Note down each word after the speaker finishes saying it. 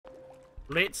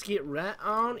let's get right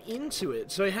on into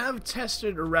it. So I have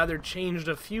tested, or rather changed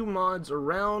a few mods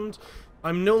around.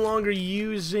 I'm no longer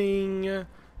using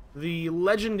the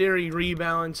legendary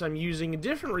rebalance. I'm using a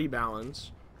different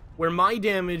rebalance where my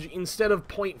damage, instead of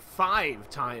 0.5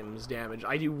 times damage,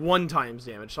 I do 1 times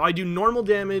damage. So I do normal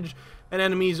damage, and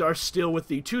enemies are still with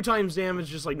the 2 times damage,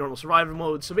 just like normal survival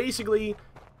mode. So basically,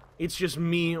 it's just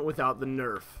me without the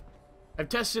nerf. I've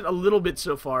tested a little bit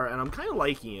so far, and I'm kind of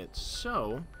liking it.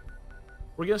 So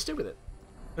we're gonna stick with it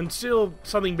until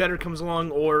something better comes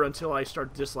along, or until I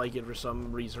start to dislike it for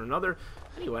some reason or another.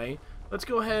 Anyway, let's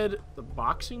go ahead. The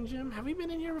boxing gym? Have we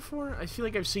been in here before? I feel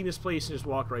like I've seen this place and just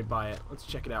walked right by it. Let's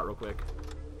check it out real quick.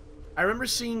 I remember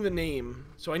seeing the name,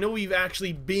 so I know we've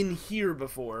actually been here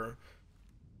before,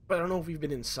 but I don't know if we've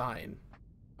been inside.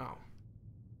 Oh.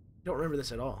 I don't remember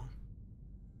this at all.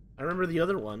 I remember the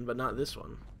other one, but not this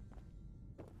one.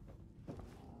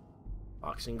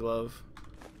 Boxing glove.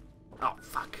 Oh,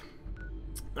 fuck.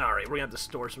 Alright, we're gonna have to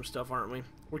store some stuff, aren't we?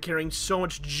 We're carrying so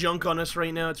much junk on us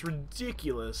right now, it's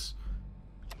ridiculous.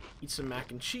 Eat some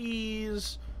mac and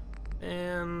cheese.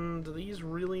 And these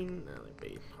really... no, they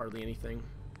weigh hardly anything.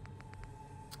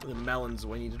 The melons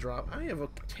we need to drop. I have a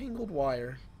tangled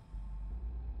wire.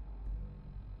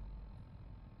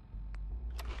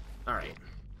 Alright.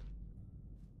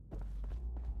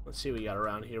 Let's see what we got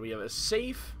around here. We have a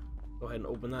safe. Go ahead and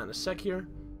open that in a sec here.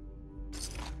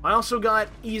 I also got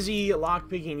easy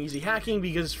lockpicking, easy hacking,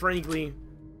 because frankly,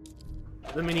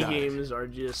 the mini games are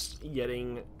just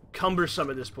getting cumbersome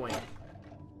at this point.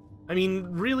 I mean,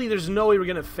 really, there's no way we're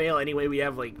gonna fail anyway. We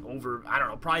have like over, I don't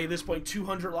know, probably at this point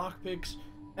 200 lockpicks,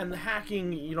 and the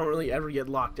hacking, you don't really ever get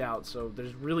locked out, so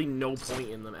there's really no point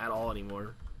in them at all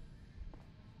anymore.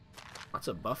 Lots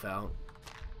of buff out.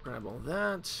 Grab all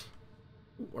that.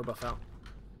 Ooh, or buff out.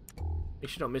 Make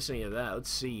sure you don't miss any of that. Let's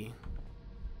see.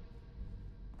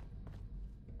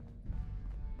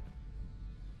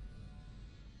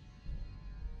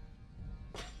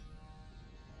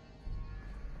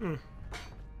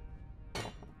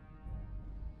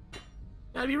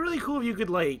 Now, it'd be really cool if you could,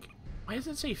 like... why does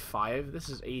it say 5? This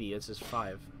is 80. It says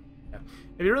 5. Yeah.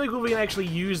 It'd be really cool if we can actually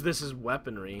use this as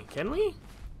weaponry. Can we?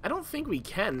 I don't think we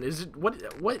can. Is it...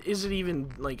 what is it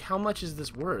even... like, how much is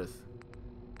this worth?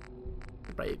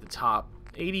 Right at the top.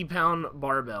 80-pound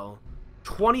barbell.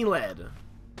 20 lead.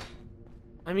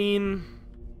 I mean...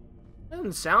 that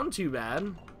doesn't sound too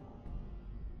bad.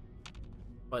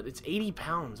 But it's 80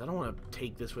 pounds. I don't want to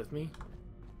take this with me.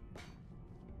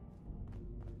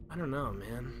 I don't know,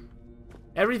 man.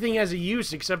 Everything has a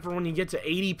use except for when you get to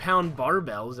 80-pound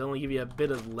barbells. They only give you a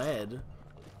bit of lead.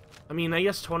 I mean, I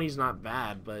guess 20 is not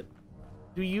bad, but...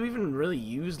 do you even really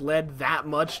use lead that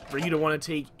much for you to want to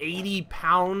take 80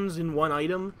 pounds in one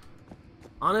item?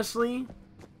 Honestly?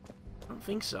 I don't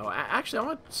think so. Actually, I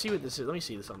want to see what this is. Let me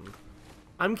see something.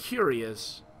 I'm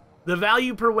curious. The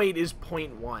value per weight is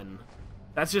 0.1.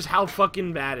 That's just how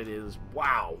fucking bad it is.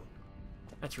 Wow.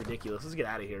 That's ridiculous. Let's get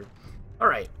out of here.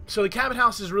 Alright, so the Cabot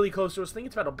House is really close to us. I think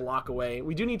it's about a block away.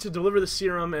 We do need to deliver the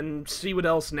serum and see what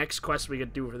else next quest we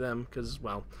could do for them. Because,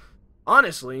 well,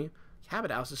 honestly,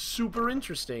 Cabot House is super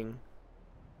interesting.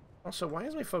 Also, why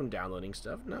is my phone downloading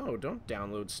stuff? No, don't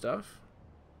download stuff.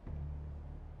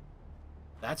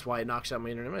 That's why it knocks out my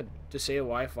internet. I'm going to disable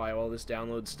Wi-Fi while this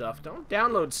downloads stuff. Don't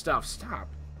download stuff. Stop.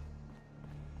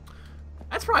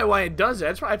 That's probably why it does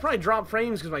that. I probably drop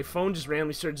frames because my phone just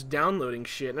randomly starts downloading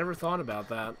shit. Never thought about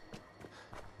that.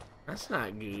 That's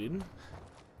not good.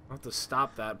 I'll have to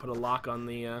stop that. Put a lock on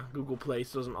the Google Play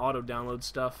so it doesn't auto-download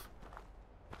stuff.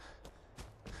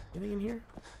 Anything in here?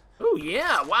 Oh,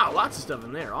 yeah! Wow, lots of stuff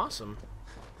in there. Awesome.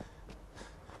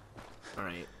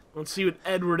 Alright. Let's see what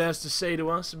Edward has to say to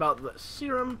us about the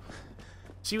serum.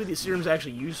 See what the serum's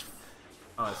actually used for.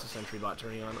 Oh, it's the sentry bot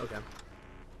turning on. Okay.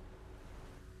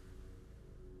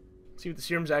 See what the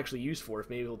serum's actually used for, if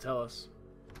maybe he'll tell us.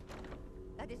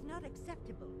 That is not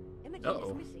acceptable. Imogen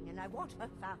is missing, and I want her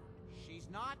found. She's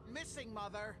not missing,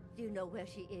 Mother. Do you know where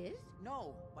she is?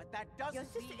 No, but that doesn't Your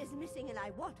sister mean... is missing, and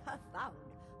I want her found.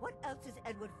 What else is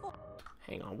Edward for?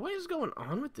 Hang on, what is going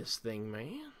on with this thing,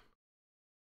 man?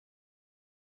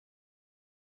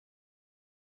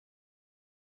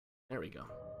 There we go.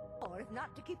 Or if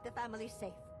not, to keep the family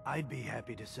safe. I'd be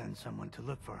happy to send someone to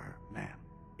look for her, ma'am.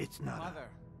 It's not Mother,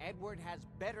 Edward has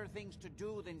better things to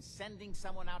do than sending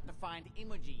someone out to find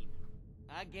Imogen.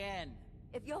 Again.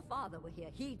 If your father were here,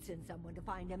 he'd send someone to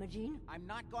find Imogen. I'm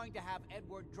not going to have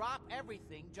Edward drop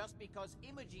everything just because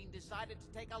Imogen decided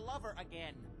to take a lover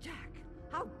again. Jack,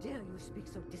 how dare you speak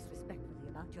so disrespectfully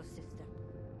about your sister?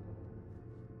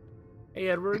 Hey,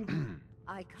 Edward.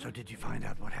 So did you find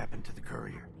out what happened to the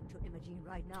courier? To Imogen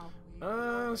right now.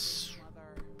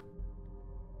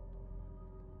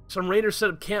 Some raiders set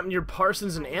up camp near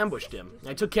Parsons and ambushed him.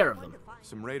 I took care of them.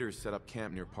 Some raiders set up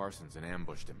camp near Parsons and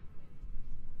ambushed him.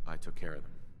 I took care of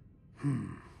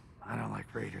them. I don't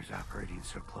like raiders operating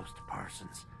so close to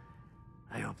Parsons.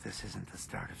 I hope this isn't the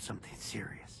start of something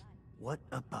serious. What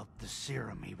about the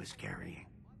serum he was carrying?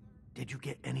 Did you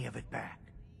get any of it back?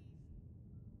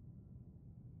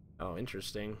 Oh,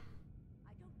 interesting.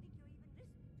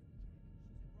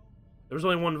 There was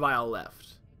only one vial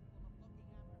left.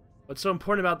 What's so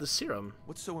important about the serum?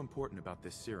 What's so important about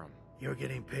this serum? You're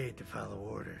getting paid to follow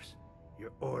orders.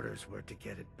 Your orders were to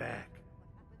get it back.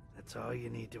 That's all you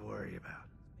need to worry about.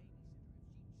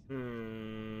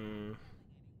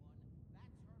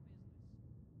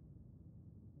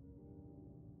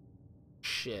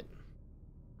 Shit.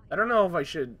 I don't know if I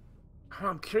should...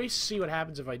 I'm curious to see what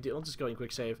happens if I do. I'll just go in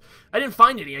quick save. I didn't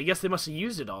find any. I guess they must have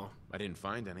used it all. I didn't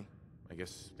find any. I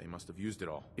guess they must have used it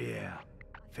all. Yeah,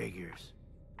 figures.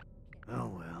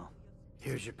 Oh well.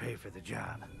 Here's your pay for the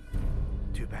job.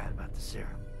 Too bad about the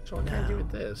serum. So what can I do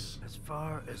with this? As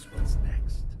far as what's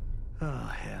next. Oh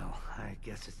hell, I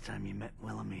guess it's time you met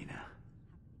Wilhelmina.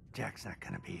 Jack's not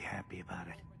gonna be happy about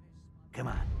it. Come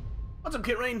on. What's up,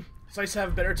 Kit Rain? It's nice to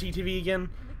have better TTV again.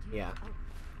 Yeah.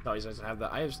 It's always nice to have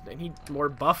that. I need more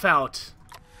buff out.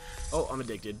 Oh, I'm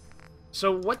addicted.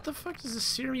 So what the fuck does the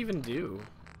serum even do?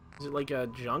 Is it like a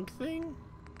junk thing?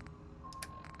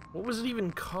 What was it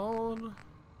even called?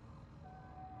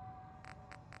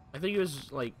 I think it was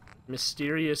like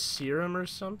Mysterious Serum or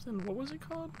something. What was it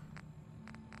called?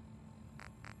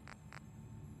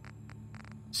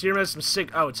 Serum has some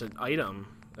sick... Oh, it's an item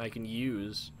that I can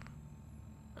use.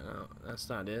 Oh, that's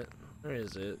not it. Where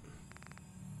is it?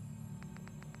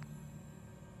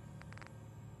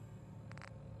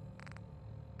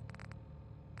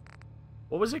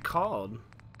 What was it called?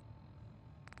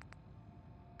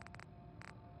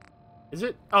 Is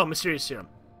it? Oh, Mysterious Serum.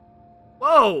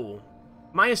 Whoa!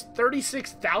 Minus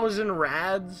 36,000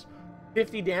 rads,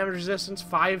 50 damage resistance,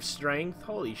 5 strength.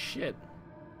 Holy shit.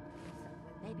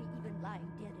 Maybe even lying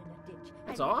dead in a ditch.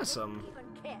 That's And you awesome. don't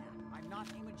even care. I'm not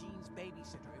Imogene's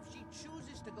babysitter. If she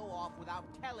chooses to go off without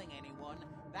telling anyone,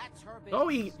 that's her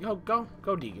business.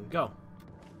 Go, Deegan, go.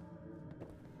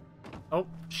 Oh,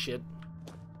 shit.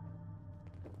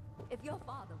 If your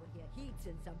father were here, he'd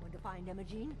send someone to find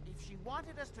Imogene. If she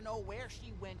wanted us to know where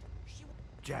she went, she would...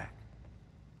 Jack,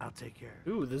 I'll take care of it.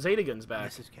 Ooh, the Zeta gun's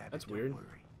back. Mrs. Cabot, That's don't weird.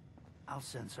 worry. I'll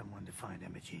send someone to find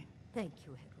Imogene. Thank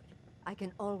you, Edward. I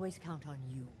can always count on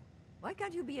you. Why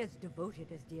can't you be as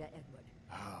devoted as dear Edward?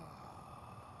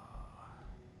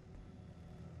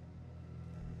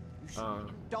 You shouldn't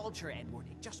indulge her, Edward.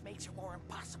 It just makes her more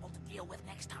impossible to deal with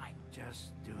next time.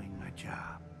 Just doing my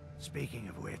job. Speaking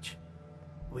of which,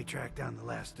 we tracked down the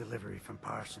last delivery from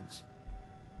Parsons.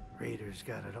 Raiders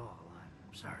got it all,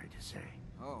 I'm sorry to say.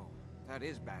 Oh, that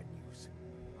is bad news.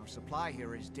 Our supply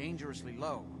here is dangerously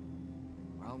low.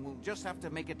 Well, we'll just have to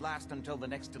make it last until the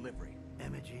next delivery.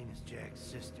 Imogene is Jack's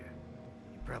sister.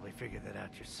 You probably figured that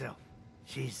out yourself.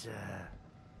 She's,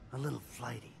 a little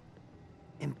flighty.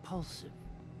 Impulsive.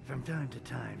 From time to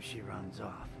time, she runs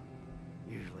off.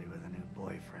 Usually with a new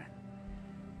boyfriend.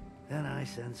 Then I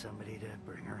send somebody to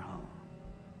bring her home.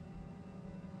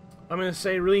 I'm gonna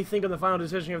say, really think on the final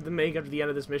decision you have to make after the end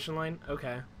of this mission line?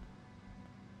 Okay.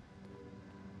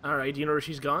 Alright, do you know where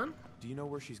she's gone? Do you know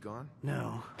where she's gone?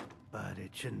 No, but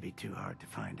it shouldn't be too hard to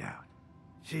find out.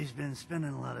 She's been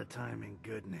spending a lot of time in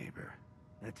Good Neighbor.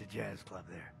 That's a jazz club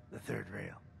there, the third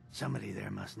rail. Somebody there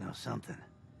must know something.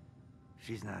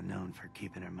 She's not known for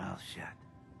keeping her mouth shut.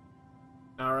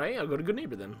 Alright, I'll go to Good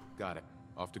Neighbor then. Got it.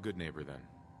 Off to Good Neighbor then.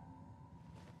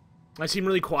 I seem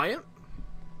really quiet.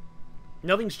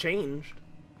 Nothing's changed.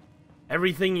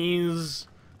 Everything is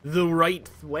the right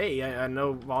way. I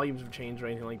know volumes have changed or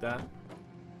anything like that.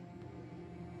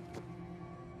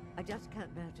 I just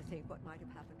can't bear to think what might have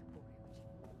happened to poor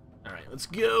Imogene. Alright, let's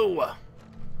go!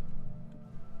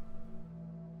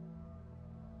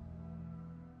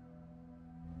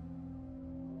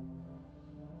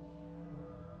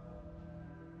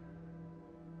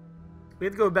 We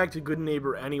have to go back to Good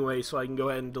Neighbor anyway, so I can go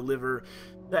ahead and deliver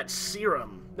that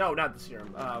serum. No, not the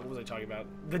serum. What was I talking about?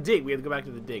 The dig. We have to go back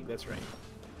to the dig. That's right.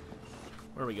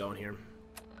 Where are we going here?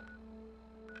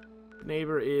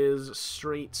 Neighbor is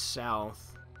straight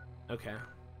south. Okay.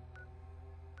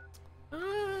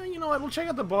 You know what? We'll check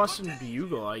out the Boston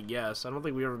Bugle, I guess. I don't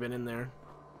think we've ever been in there.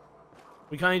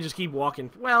 We kind of just keep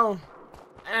walking. Well,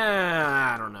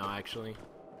 I don't know, actually.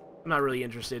 I'm not really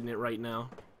interested in it right now.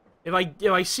 If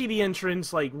I see the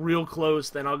entrance, like, real close,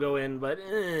 then I'll go in, but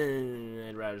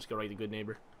I'd rather just go right to Good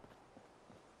Neighbor.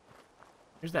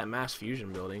 Here's that mass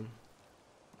fusion building.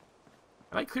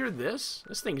 Have I cleared this?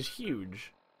 This thing is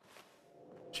huge.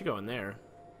 Should go in there.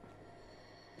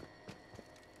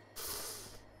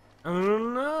 I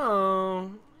don't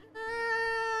know.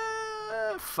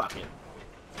 Fuck it.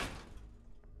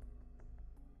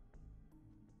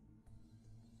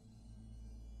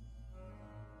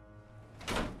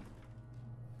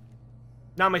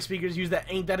 Now my speakers use that.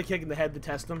 Ain't that a kick in the head to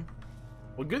test them?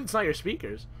 Well, good it's not your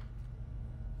speakers.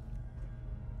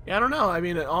 Yeah, I don't know. I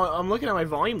mean, I'm looking at my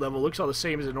volume level. It looks all the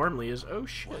same as it normally is. Oh,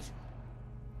 shit.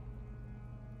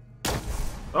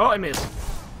 Oh, I missed.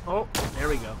 Oh, there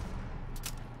we go.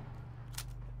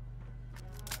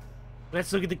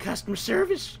 Let's look at the customer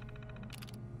service.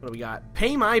 What do we got?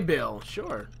 Pay my bill.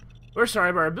 Sure. We're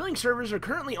sorry, but our billing servers are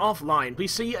currently offline.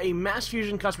 Please see a Mass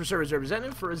Fusion customer service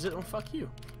representative for a oh, fuck you.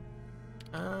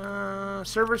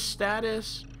 Server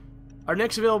status. Our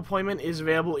next available appointment is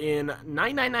available in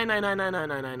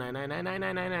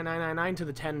 999999999999999 to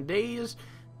the 10 days.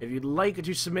 If you'd like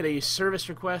to submit a service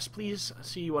request, please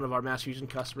see one of our Mass Fusion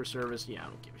customer service. Yeah, I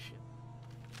don't give a shit.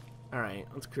 Alright,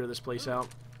 let's clear this place out.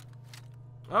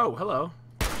 Oh, hello.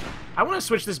 I want to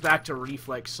switch this back to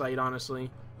reflex sight, honestly.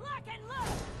 Oh,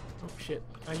 shit.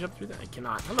 Can I jump through that? I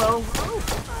cannot. Hello.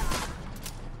 Oh.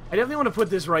 I definitely want to put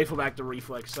this rifle back to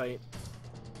reflex sight.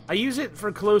 I use it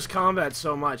for close combat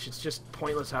so much, it's just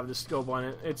pointless to have the scope on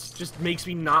it. It just makes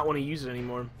me not want to use it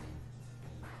anymore.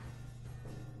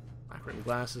 Black rimmed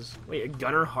glasses. Wait, a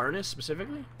gunner harness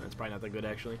specifically? That's probably not that good,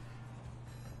 actually.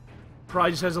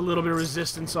 Probably just has a little bit of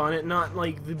resistance on it, not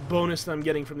like the bonus that I'm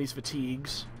getting from these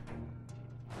fatigues.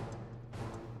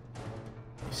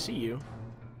 I see you.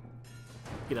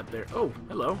 Get up there. Oh,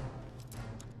 hello.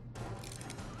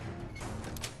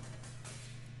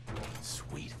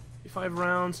 Sweet. 5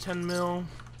 rounds, 10 mil.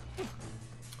 A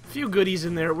few goodies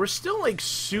in there. We're still like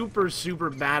super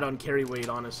bad on carry weight,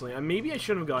 honestly. Maybe I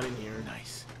should have gone in here.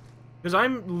 Nice. Because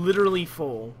I'm literally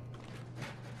full.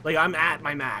 Like, I'm at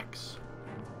my max.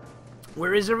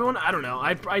 Where is everyone? I don't know.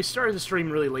 I started the stream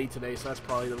really late today, so that's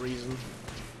probably the reason.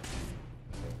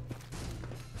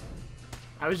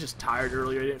 I was just tired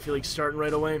earlier. I didn't feel like starting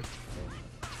right away.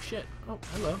 Shit. Oh,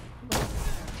 hello. Hello.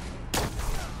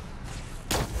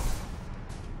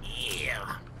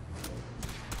 Yeah.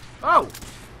 Oh!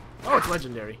 Oh, it's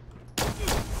legendary.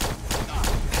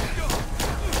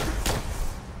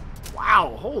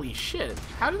 Wow, holy shit.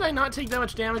 How did I not take that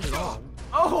much damage at all?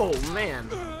 Oh, man.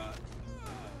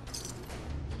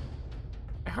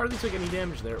 I hardly took any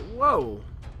damage there. Whoa.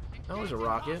 That was a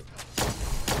rocket.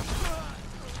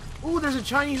 Ooh, there's a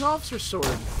Chinese officer sword.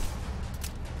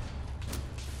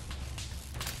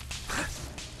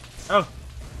 Oh.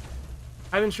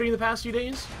 I've been streaming the past few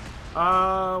days.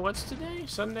 What's today?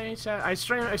 Sunday? I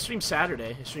streamed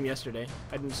Saturday. I streamed yesterday.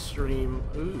 I didn't stream...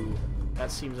 Ooh.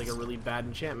 That seems like a really bad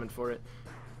enchantment for it.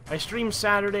 I streamed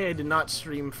Saturday. I did not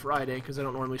stream Friday, because I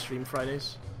don't normally stream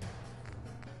Fridays. I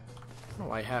don't know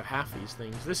why I have half these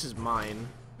things. This is mine.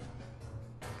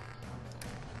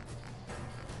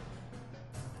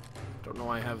 Don't know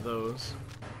why I have those.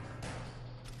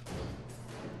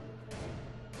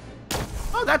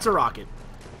 Oh, that's a rocket.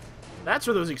 That's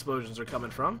where those explosions are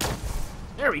coming from.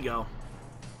 There we go.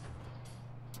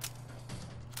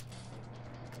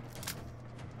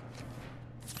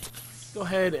 Go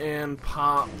ahead and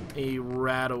pop a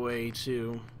Radaway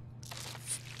too.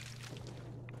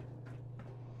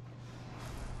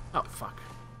 Oh, fuck.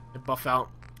 I buff out.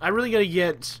 I really gotta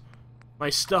get my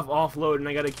stuff offload, and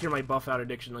I gotta cure my buff out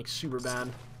addiction, like, super bad.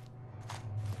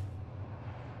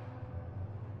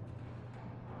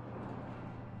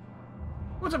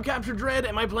 What's up, Capture Dread?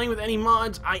 Am I playing with any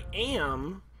mods? I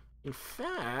am. In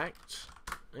fact,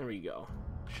 there we go.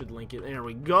 Should link it. There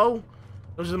we go.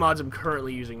 Those are the mods I'm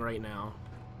currently using right now.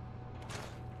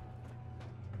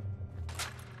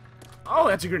 Oh,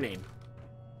 that's a grenade.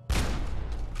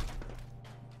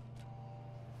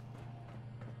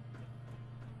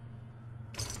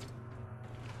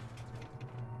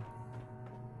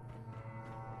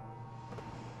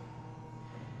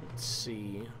 Let's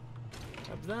see.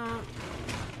 Have that.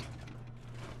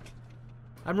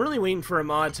 I'm really waiting for a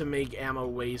mod to make ammo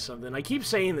weigh something. I keep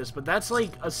saying this, but that's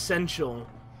like essential.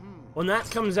 When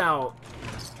that comes out,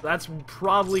 that's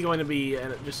probably going to be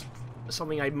just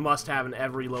something I must have in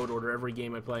every load order, every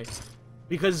game I play.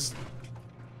 Because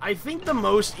I think the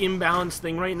most imbalanced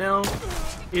thing right now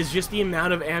is just the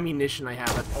amount of ammunition I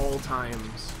have at all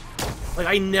times. Like,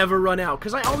 I never run out,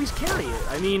 because I always carry it.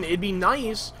 I mean, it'd be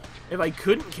nice if I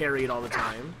couldn't carry it all the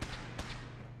time.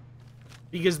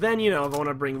 Because then, you know, if I want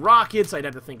to bring rockets, I'd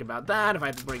have to think about that. If I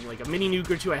had to bring, like, a mini nuke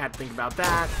or two, I had to think about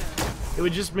that. It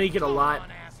would just make it a lot...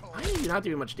 I need not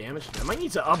doing much damage. I might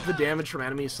need to up the damage from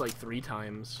enemies, like, 3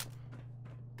 times.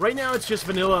 Right now it's just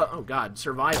vanilla, oh god,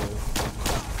 survival.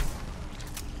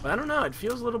 But I don't know, it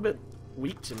feels a little bit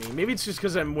weak to me. Maybe it's just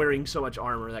because I'm wearing so much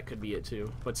armor, that could be it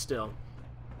too, but still.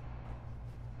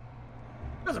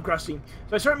 That's a crusty.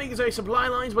 So I started making supply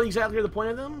lines. What exactly are the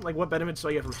point of them? Like, what benefits do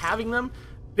I get from having them?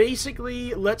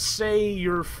 Basically, let's say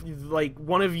you're, like,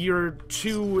 one of your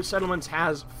 2 settlements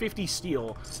has 50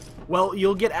 steel. Well,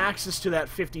 you'll get access to that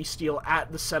 50 steel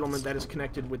at the settlement that is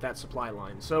connected with that supply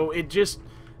line. So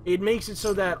it makes it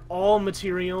so that all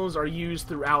materials are used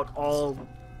throughout all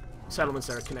settlements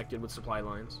that are connected with supply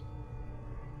lines.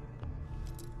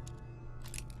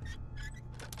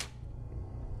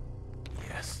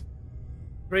 Yes.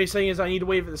 Ray's saying is I need to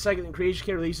wait for the second that Creation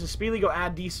Kit releases. Speedily go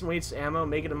add decent weights to ammo,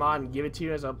 make it a mod, and give it to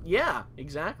you as a... Yeah,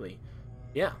 exactly.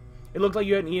 Yeah. It looked like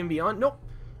you had an ENB on. Nope.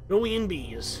 No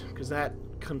ENBs, because that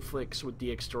conflicts with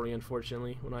DX Story,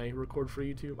 unfortunately, when I record for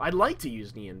YouTube. I'd like to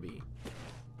use an ENB,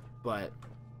 but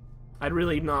I'd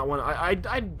really not want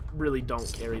to... I really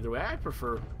don't care either way. I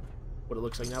prefer what it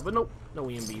looks like now, but nope, no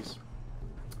ENBs.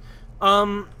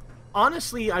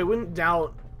 Honestly, I wouldn't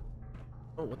doubt...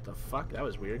 Oh, what the fuck? That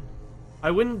was weird. I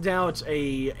wouldn't doubt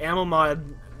a ammo mod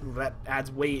that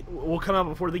adds weight will come out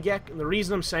before the GECK, and the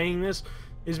reason I'm saying this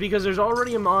is because there's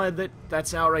already a mod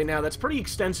that's out right now that's pretty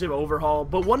extensive overhaul,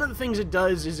 but one of the things it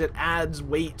does is it adds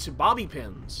weight to bobby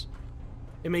pins.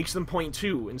 It makes them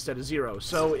 0.2 instead of 0.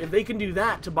 So if they can do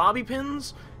that to bobby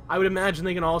pins, I would imagine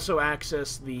they can also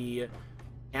access the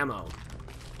ammo.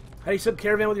 How do you set up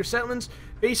caravan with your settlements?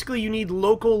 Basically, you need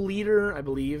local leader, I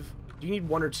believe. Do you need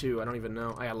 1 or 2? I don't even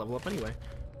know. I gotta level up anyway.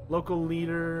 Local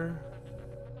leader...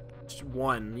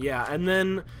 1, yeah. And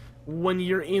then when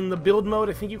you're in the build mode,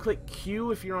 I think you click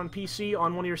Q if you're on PC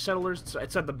on one of your settlers.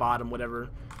 It's at the bottom, whatever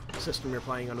system you're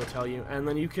playing on will tell you. And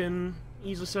then you can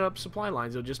easily set up supply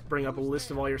lines. It'll just bring up a list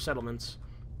of all your settlements.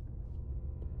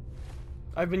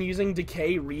 I've been using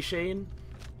Decay Reshade.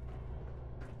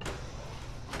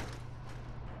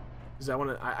 Is that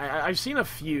one? I've seen a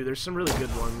few. There's some really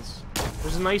good ones.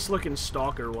 There's a nice looking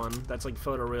Stalker one that's like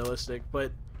photorealistic,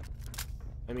 but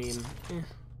I mean,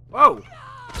 whoa!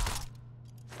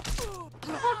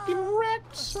 Fucking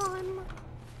wrecked, son.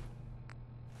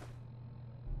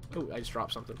 Oh, I just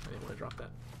dropped something. I didn't want to drop that.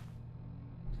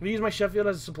 If I use my Sheffield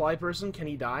as a supply person, can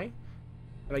he die?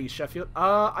 If I use Sheffield?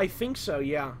 I think so,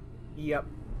 yeah. Yep.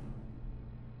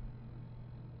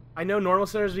 I know normal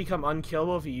setters become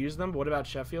unkillable if you use them, but what about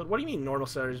Sheffield? What do you mean normal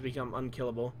setters become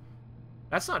unkillable?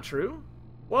 That's not true.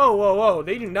 Whoa, whoa, whoa.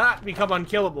 They do not become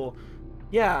unkillable.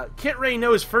 Yeah, Kit Ray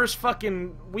knows first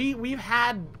fucking... We've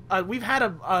had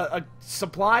a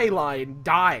supply line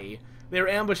die. They were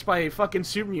ambushed by fucking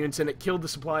super mutants and it killed the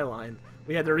supply line.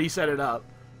 We had to reset it up.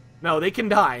 No, they can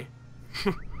die.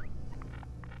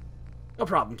 No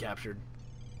problem captured.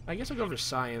 I guess I'll go for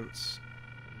science.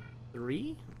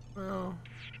 3? Well...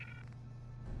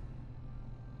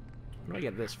 Where do I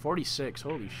get this? 46.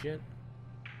 Holy shit.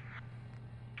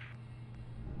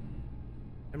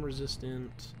 I'm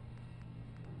resistant.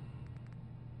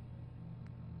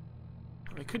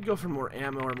 I could go for more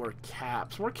ammo or more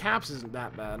caps. More caps isn't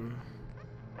that bad.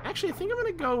 Actually, I think I'm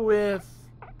gonna go with...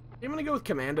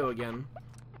 Commando again.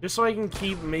 Just so I can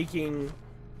keep making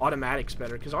automatics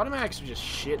better. Because automatics are just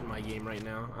shit in my game right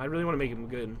now. I really want to make them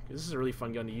good. This is a really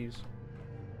fun gun to use.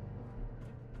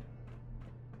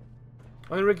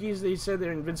 Other rookies, they said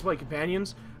they're invincible like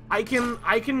companions. I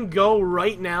can go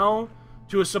right now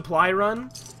to a supply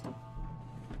run,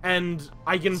 and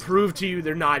I can prove to you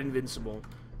they're not invincible.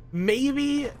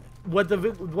 Maybe what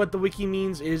the wiki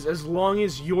means is as long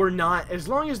as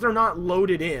they're not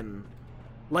loaded in,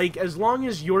 like as long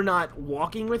as you're not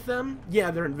walking with them,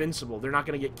 yeah, they're invincible. They're not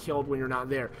gonna get killed when you're not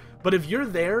there. But if you're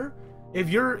there,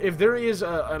 if there is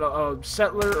a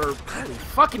settler or holy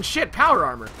fucking shit, power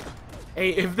armor.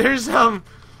 If there's a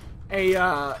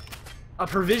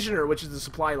provisioner, which is the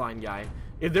supply line guy,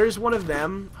 if there's one of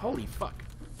them, holy fuck,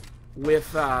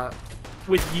 with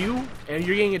you and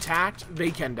you're getting attacked,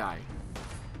 they can die.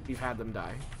 We've had them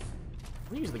die. I'm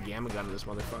gonna use the gamma gun on this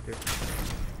motherfucker.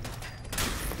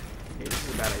 Okay, this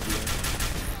is a bad idea.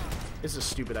 This is a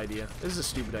stupid idea. This is a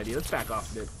stupid idea. Let's back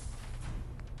off a bit.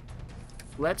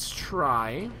 Let's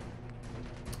try.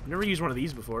 I've never used one of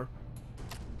these before.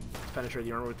 Let's penetrate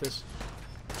the armor with this.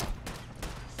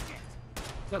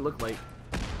 What's that look like?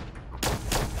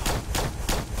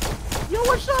 Yo,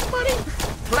 what's up, buddy?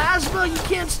 Plasma, you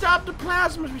can't stop the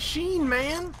plasma machine,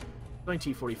 man. It's only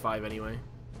T-45 anyway.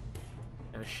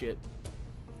 Ah, shit.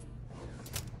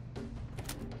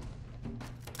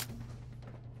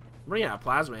 I'm running out of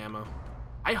plasma ammo.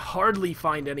 I hardly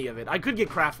find any of it. I could get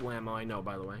craftable ammo, I know,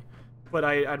 by the way. But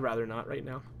I'd rather not right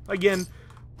now. Again,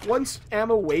 Once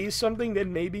ammo weighs something,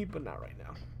 then maybe, but not right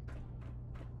now.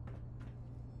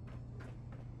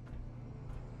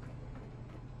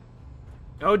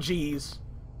 Oh, jeez.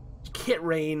 Kit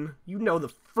Rain, you know the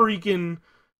freaking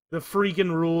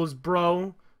rules,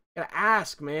 bro. Gotta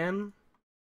ask, man.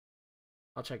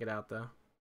 I'll check it out, though.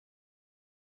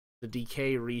 The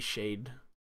DK reshade.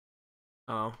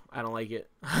 Oh, I don't like it.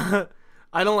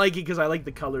 I don't like it because I like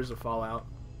the colors of Fallout.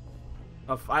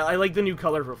 I like the new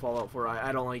color for Fallout 4.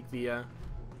 I don't like the I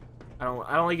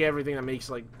don't like everything that makes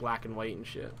like black and white and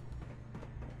shit.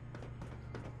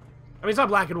 I mean, it's not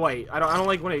black and white. I don't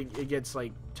like when it gets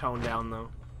like toned down though.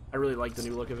 I really like the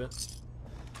new look of it.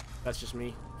 That's just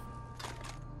me.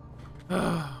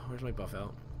 Where's my buff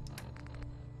out?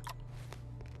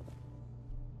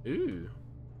 Ooh.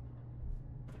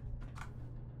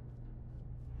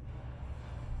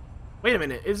 Wait a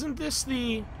minute. Isn't this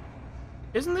the...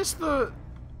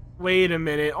 Wait a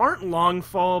minute. Aren't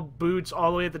Longfall boots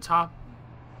all the way at the top?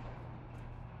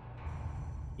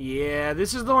 Yeah,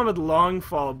 this is the one with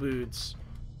Longfall boots.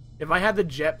 If I had the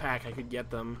jetpack, I could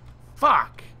get them.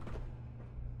 Fuck!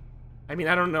 I mean,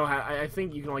 I don't know how... I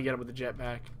think you can only get it with the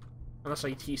jetpack. Unless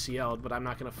I TCL'd, but I'm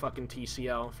not gonna fucking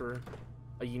TCL for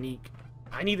a unique...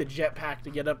 I need the jetpack to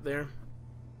get up there.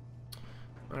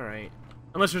 Alright.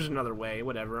 Unless there's another way,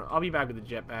 whatever. I'll be back with the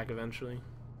jetpack eventually.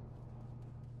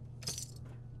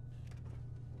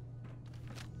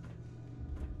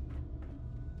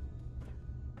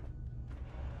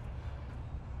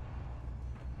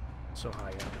 So high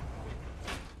up.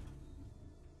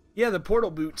 Yeah, the portal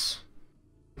boots.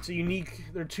 It's a unique...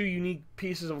 They're two unique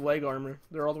pieces of leg armor.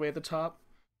 They're all the way at the top.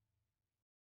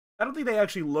 I don't think they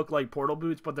actually look like portal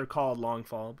boots, but they're called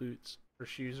Longfall boots. Or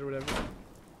shoes or whatever.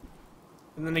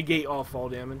 And then negate all fall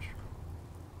damage.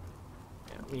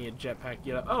 Yeah, we need a jetpack to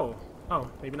get up. Oh,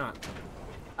 maybe not.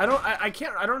 I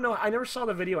don't know. I never saw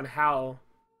the video on how,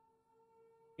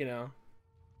 you know.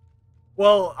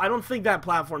 Well, I don't think that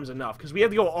platform's enough, because we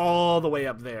have to go all the way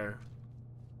up there.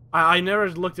 I never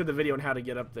looked at the video on how to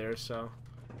get up there, so.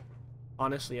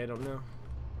 Honestly, I don't know.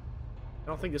 I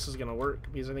don't think this is going to work,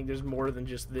 because I think there's more than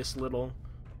just this little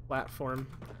platform.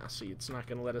 See, it's not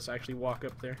going to let us actually walk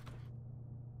up there.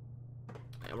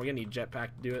 And we're gonna need jetpack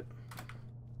to do it.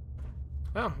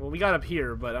 Oh, well, we got up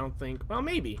here, but I don't think... Well,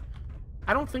 maybe.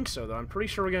 I don't think so, though. I'm pretty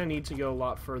sure we're gonna need to go a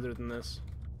lot further than this.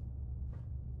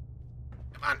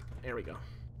 Come on. There we go.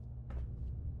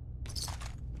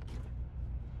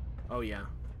 Oh, yeah.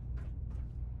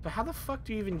 But how the fuck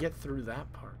do you even get through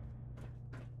that part?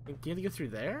 Like, do you have to go through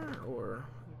there? Or...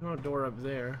 There's no door up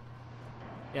there.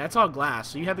 Yeah, it's all glass,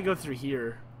 so you have to go through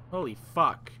here. Holy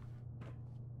fuck.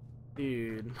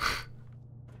 Dude.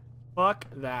 Fuck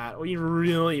that. We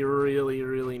really, really,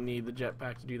 really need the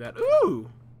jetpack to do that.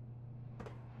 Ooh!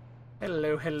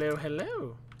 Hello, hello,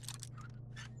 hello.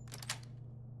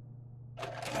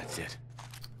 That's it.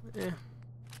 Eh.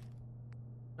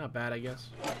 Not bad, I guess.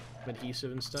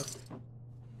 Adhesive and stuff.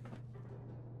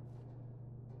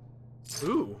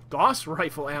 Ooh, Gauss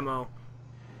rifle ammo.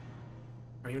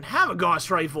 I don't even have a Gauss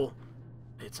rifle.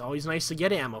 It's always nice to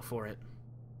get ammo for it.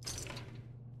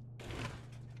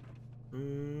 I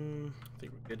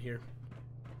think we're good here.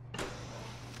 I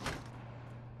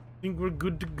think we're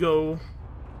good to go.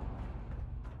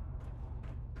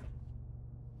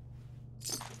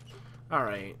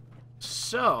 Alright.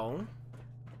 So,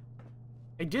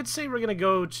 I did say we're gonna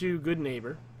go to Good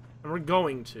Neighbor. And we're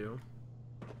going to.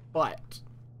 But,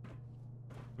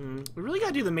 we really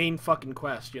gotta do the main fucking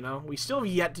quest, you know? We still have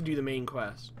yet to do the main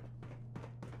quest.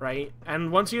 Right?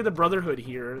 And once you have the Brotherhood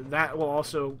here, that will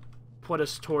also put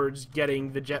us towards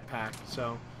getting the jetpack,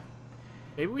 so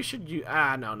maybe we should use...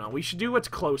 no, we should do what's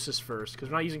closest first, because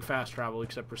we're not using fast travel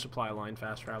except for supply line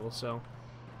fast travel, so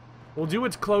we'll do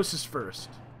what's closest first.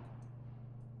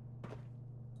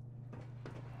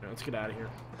 Right, let's get out of here.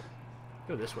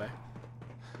 Go this way.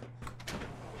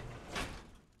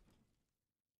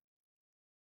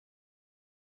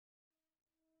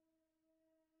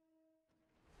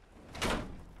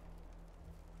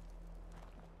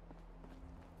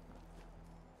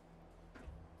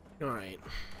 Alright.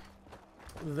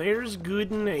 There's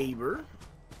Good Neighbor.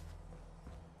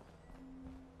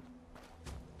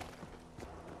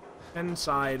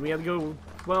 Inside, we have to go...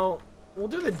 Well, we'll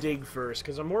do the dig first,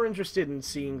 because I'm more interested in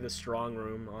seeing the strong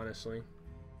room, honestly.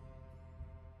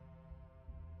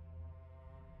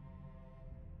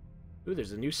 Ooh,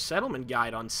 there's a new settlement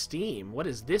guide on Steam. What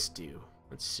does this do?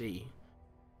 Let's see.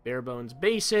 Bare bones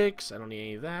basics. I don't need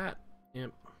any of that.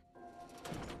 Yep.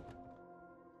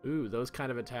 Ooh, those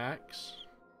kind of attacks.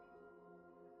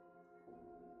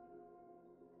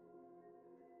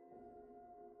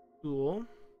 Cool.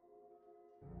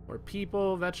 More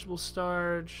people, vegetable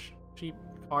starch, cheap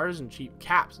cars, and cheap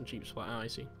caps and cheap supply. Oh, I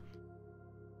see.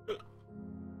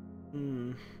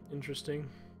 Interesting.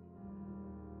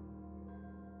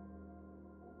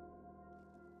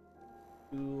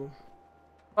 Ooh.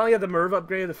 Oh yeah, the Merv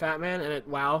upgrade of the Fat Man, and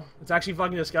wow, it's actually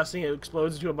fucking disgusting. It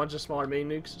explodes into a bunch of smaller mini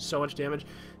nukes. So much damage.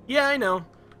 Yeah, I know.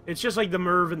 It's just like the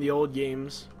Merv in the old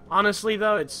games. Honestly,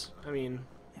 though, it's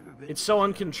so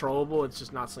uncontrollable. It's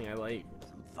just not something I like.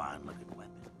 Some fine-looking weapons.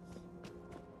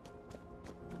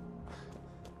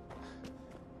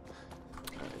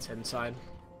 Let's head inside.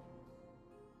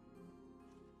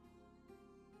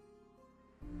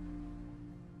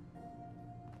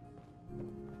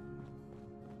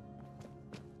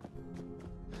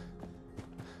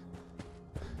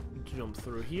 Jump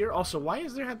through here. Also, why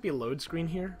does there have to be a load screen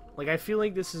here? Like, I feel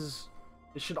like this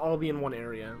should all be in one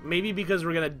area. Maybe because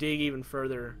we're gonna dig even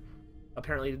further,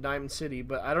 apparently, to Diamond City,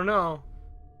 but I don't know.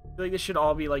 I feel like this should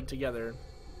all be, like, together.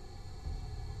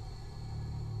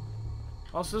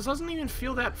 Also, this doesn't even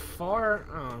feel that far.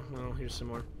 Oh, well, here's some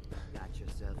more. Got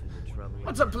yourself into trouble.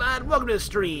 What's up, Plaid? Welcome to the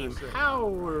stream. How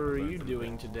are you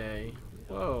doing today?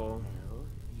 Whoa.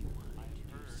 You want to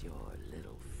introduce your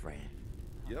little friend.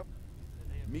 Yep.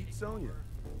 Meet Sonya.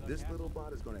 This little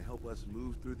bot is going to help us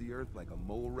move through the earth like a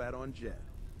mole rat on jet.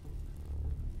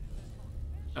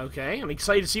 Okay, I'm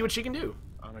excited to see what she can do.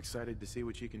 I'm excited to see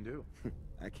what she can do.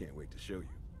 I can't wait to show you.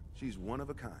 She's one of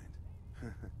a kind.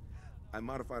 I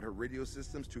modified her radio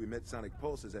systems to emit sonic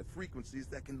pulses at frequencies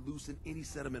that can loosen any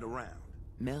sediment around.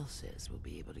 Mel says we'll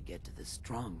be able to get to the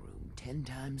strong room 10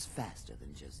 times faster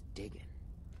than just digging.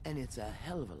 And it's a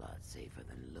hell of a lot safer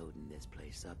than loading this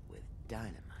place up with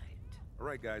dynamite. All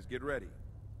right, guys, get ready.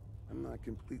 I'm not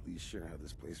completely sure how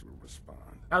this place will respond.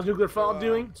 How's Nuclear Fallout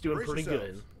doing? It's doing brace pretty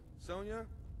yourselves. good. Sonya,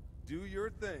 do your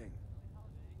thing.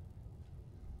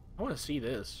 I want to see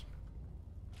this.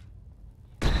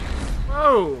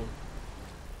 Whoa!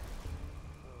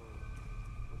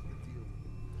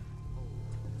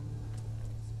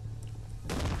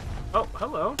 Oh,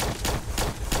 hello.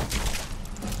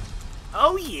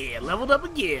 Oh yeah, leveled up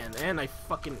again. And I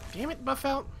fucking... Damn it, buff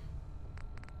out.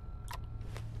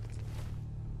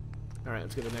 Alright,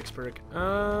 let's get the next perk.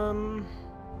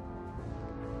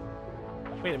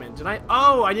 Wait a minute, did I...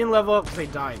 Oh, I didn't level up because I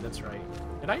died, that's right.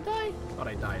 Did I die? I thought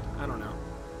I died. I don't know.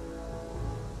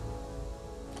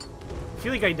 I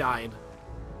feel like I died.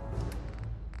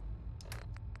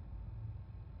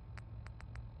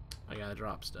 I gotta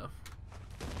drop stuff.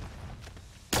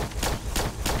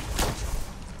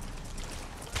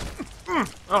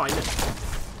 Oh, I missed.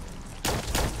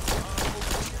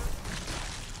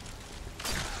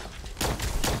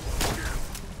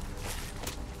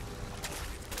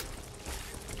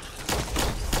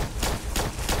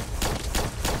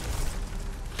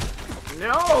 No!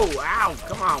 Ow!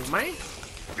 Come on, man.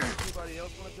 Anybody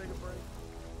else want to take a break?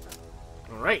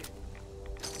 Alright.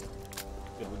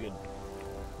 Good, we're good.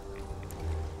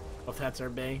 Buff hats are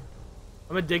bae.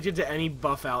 I'm addicted to any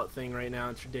buff out thing right now.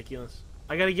 It's ridiculous.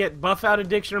 I gotta get buff out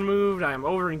addiction removed. I'm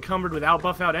over encumbered without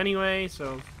buff out anyway,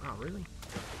 so... Oh, really?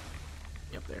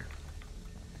 Yep, there.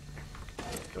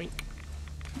 Doink.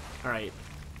 Alright.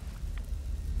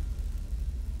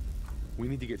 We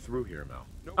need to get through here, Mel.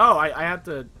 Oh, I have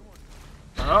to...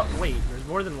 Oh, wait, there's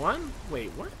more than one? Wait,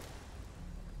 what?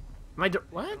 Am I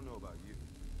what? I don't know about you.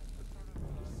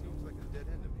 This seems like a dead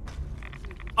end to me.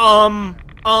 Um,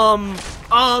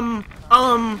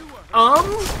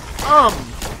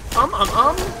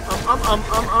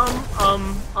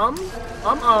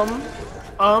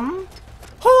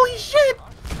 holy shit!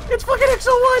 It's fucking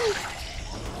XO1!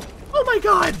 Oh my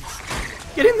god!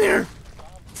 Get in there!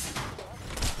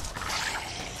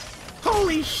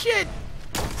 Holy shit!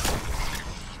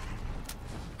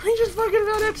 I just fucking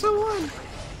found XO1!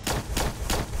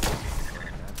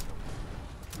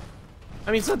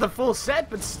 I mean, it's not the full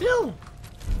set, but still!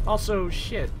 Also,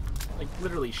 shit. Like,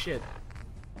 literally shit.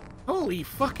 Holy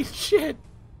fucking shit!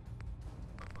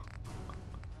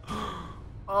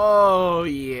 Oh,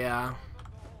 yeah.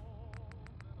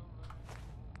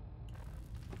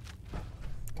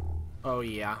 Oh,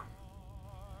 yeah.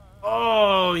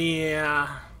 Oh,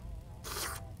 yeah.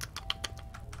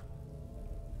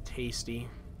 Tasty.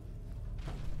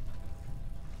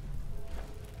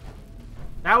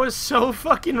 That was so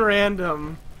fucking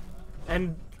random.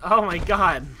 And, oh my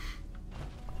god.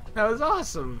 That was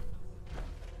awesome.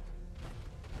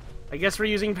 I guess we're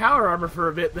using power armor for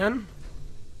a bit then.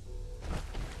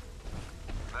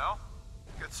 Mel,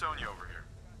 get Sonya over here.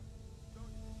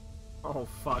 Oh,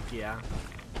 fuck yeah.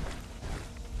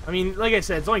 I mean, like I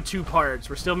said, it's only 2 parts.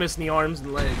 We're still missing the arms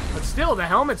and legs. But still, the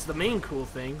helmet's the main cool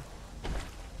thing.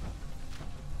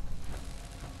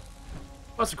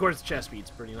 Plus, of course, the chest beat's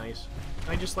pretty nice.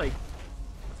 I just like...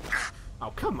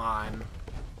 Oh, come on.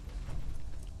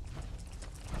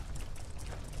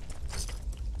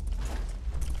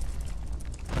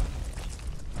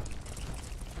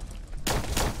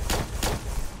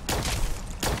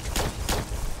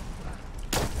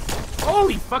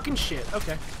 Holy fucking shit.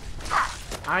 Okay.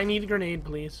 I need a grenade,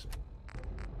 please.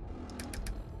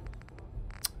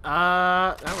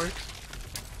 That works.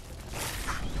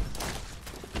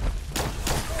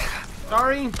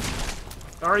 Sorry.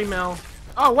 Sorry, Mel.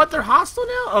 Oh, what? They're hostile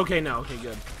now? Okay, no. Okay,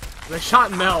 good. I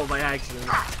shot Mel by accident.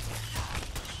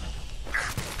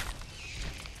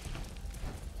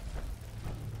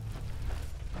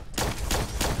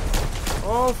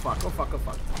 Oh, fuck. Oh, fuck. Oh,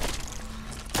 fuck.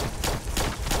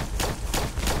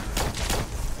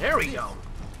 There we go.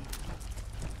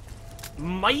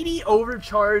 Mighty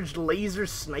overcharged laser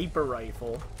sniper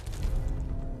rifle.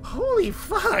 Holy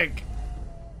fuck.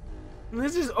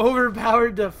 This is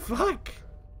overpowered to fuck.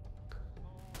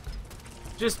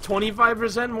 Just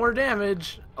 25% more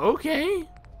damage. Okay.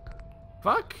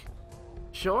 Fuck.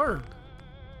 Sure.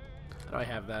 How do I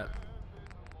have that?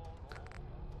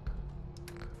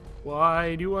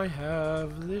 Why do I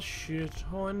have this shit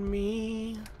on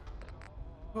me?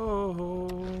 Oh.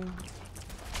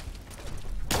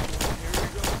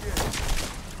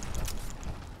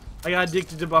 I got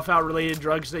addicted to buff out related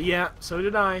drugs. Yeah, so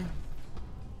did I.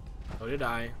 So did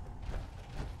I.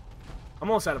 I'm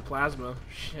almost out of plasma.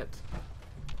 Shit.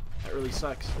 That really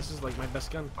sucks. This is like my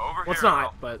best gun. Well, it's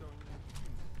not, but...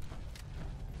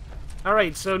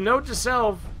 Alright, so note to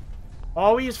self.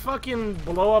 Always fucking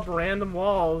blow up random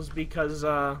walls because,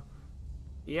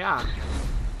 yeah.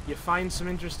 You find some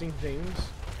interesting things.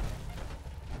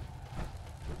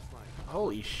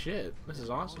 Holy shit. This is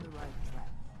awesome.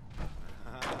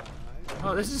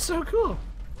 Oh, this is so cool.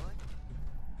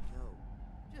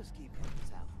 Just keep heading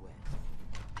southwest.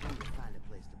 Maybe find a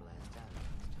place to blast out of.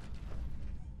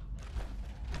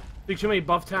 Big too many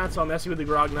buff tats, so I'm messing with the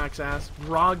Grognak's ass.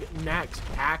 Grognak's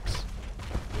axe.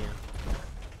 Yeah.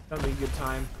 That'll be a good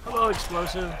time. Hello,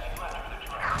 explosive.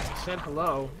 I said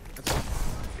hello. That's...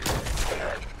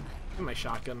 Give me my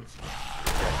shotgun.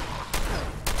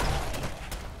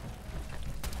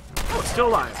 Oh, it's still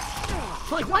alive.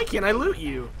 Like, why can't I loot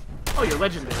you? Oh, you're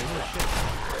legendary. Oh, shit.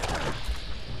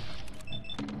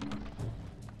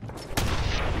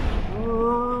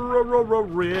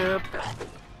 Rip.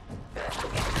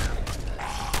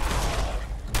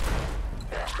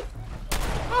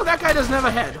 Oh, that guy doesn't have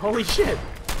a head. Holy shit.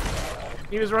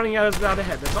 He was running out without a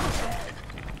head. That's awesome.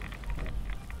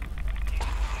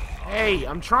 Hey,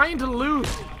 I'm trying to loot.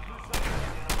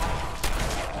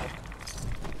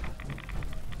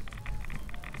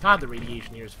 God, the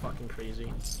radiation here is fucking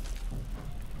crazy.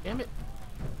 Damn it.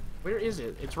 Where is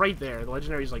it? It's right there. The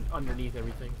legendary's like underneath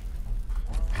everything.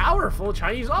 Powerful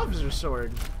Chinese officer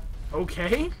sword.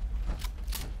 Okay.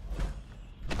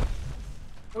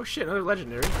 Oh shit, another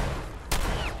legendary.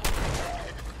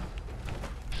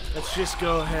 Let's just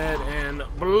go ahead and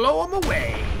blow them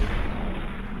away.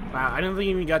 Wow, I don't think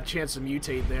he even got a chance to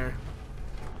mutate there.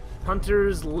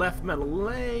 Hunter's left metal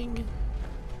leg.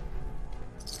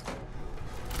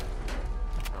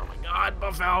 Oh my god,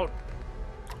 buff out.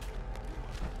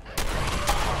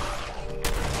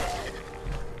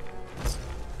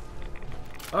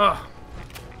 Ugh.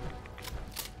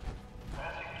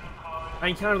 I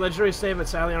encountered legendary save, but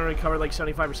sadly I only recovered like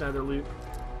 75% of their loot.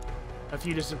 A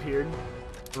few disappeared.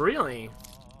 Really?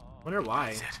 Wonder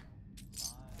why.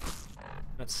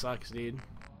 That sucks, dude.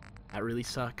 That really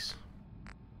sucks.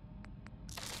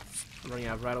 I'm running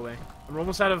out right away. I'm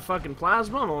almost out of fucking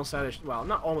plasma. I'm almost out of, well,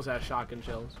 not almost out of shotgun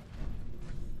shells,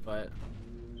 but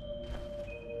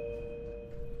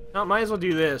no, might as well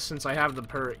do this since I have the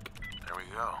perk. There we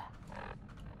go.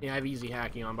 Yeah, I have easy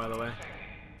hacking on, by the way.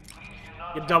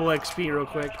 Get double XP real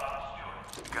quick.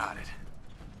 Got it.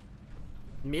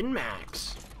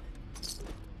 Min-max.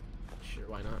 Sure,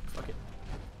 why not? Fuck it.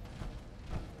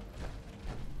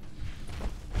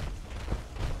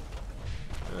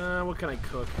 What can I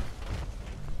cook?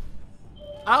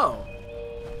 Oh!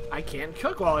 I can't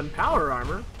cook while in power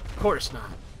armor. Of course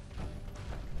not.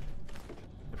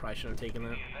 I probably shouldn't have taken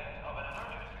that.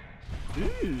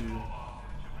 Ooh.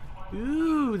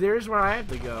 Ooh, there's where I have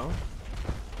to go.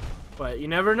 But you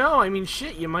never know. I mean,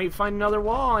 shit, you might find another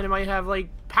wall and it might have, like,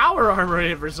 power armor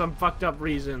in it for some fucked up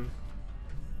reason.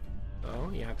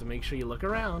 So, you have to make sure you look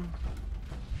around.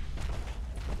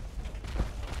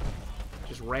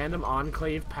 Just random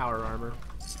Enclave power armor.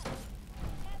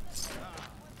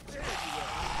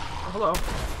 Oh, hello.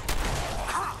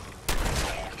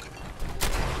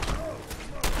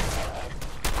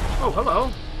 Oh,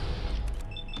 hello.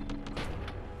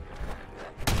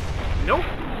 Nope.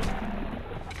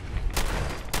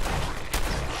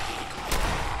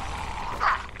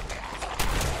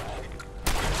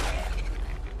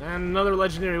 And another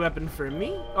legendary weapon for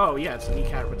me. Oh yeah, it's a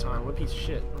kneecap baton. What a piece of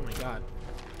shit. Oh my god.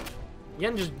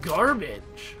 Again, just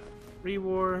garbage.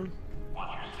 Reward.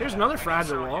 Here's another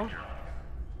fragile wall.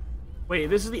 Wait,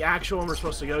 this is the actual one we're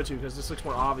supposed to go to because this looks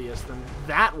more obvious than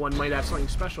that one might have something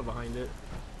special behind it.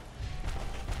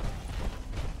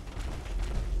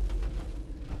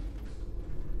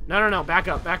 No. Back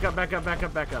up.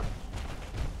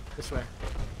 This way.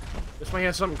 This might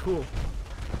have something cool.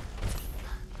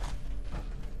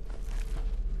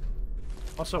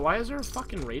 Also, why is there a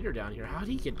fucking raider down here? How did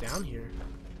he get down here?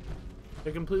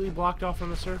 They're completely blocked off from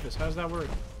the surface. How does that work?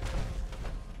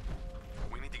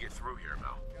 We need to get through here,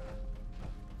 Mel.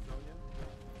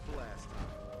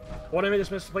 One of them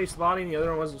just misplaced body, and the other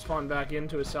one wasn't spawned back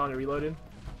into his cell and reloaded.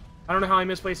 I don't know how I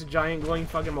misplaced a giant glowing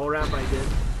fucking mole rat, but I did.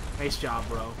 Nice job,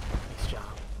 bro. Nice job.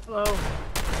 Hello.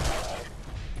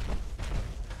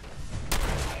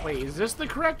 Wait, is this the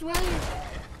correct way?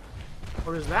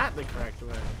 Or is that the correct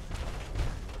way?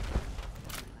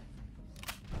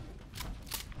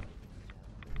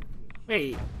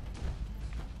 Wait.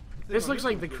 This looks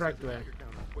like the correct way.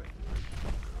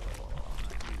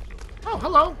 Oh,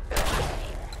 hello.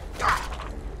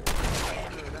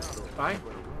 Bye.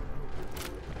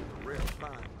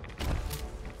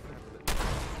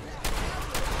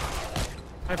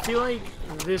 I feel like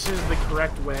this is the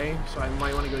correct way, so I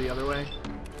might want to go the other way.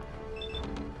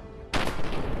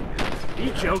 Are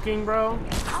you joking, bro?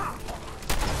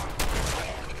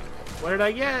 What did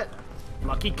I get?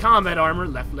 Lucky combat armor,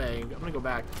 left leg. I'm gonna go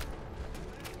back.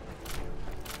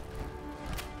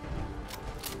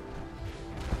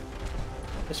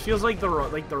 This feels like the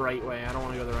right way. I don't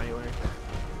want to go the right way.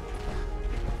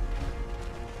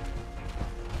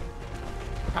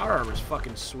 Power armor's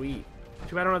fucking sweet.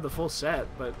 Too bad I don't have the full set,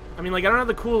 but I mean, like, I don't have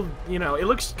the cool, you know, it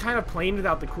looks kind of plain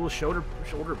without the cool shoulder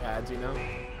pads, you know.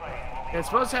 Yeah, it's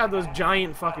supposed to have those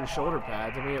giant fucking shoulder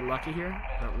pads. Am I get lucky here?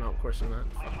 No, of course I'm not.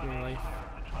 Fuck me life.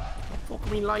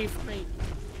 Fuck me life, mate.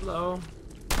 Hello.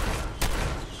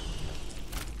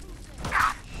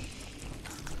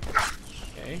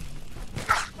 Okay.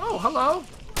 Oh, hello.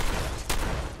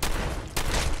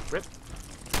 Rip.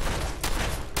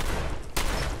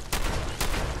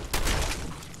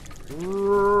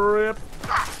 Rip.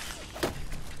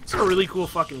 It's a really cool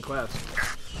fucking quest.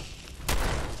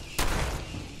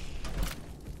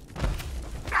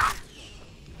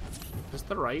 Is this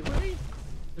the right way?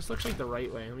 This looks like the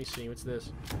right way. Let me see. What's this?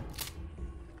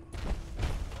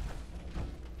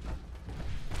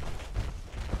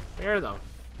 Where the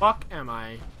fuck am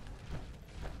I?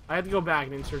 I had to go back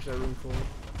and then search that room fully.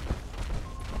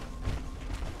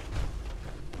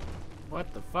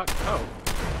 What the fuck? Oh.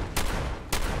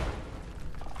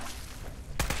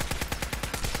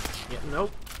 Yeah,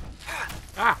 nope.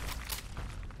 Ah!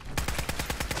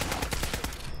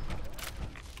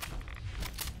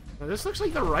 Now this looks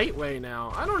like the right way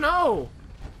now. I don't know!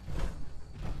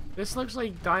 This looks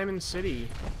like Diamond City.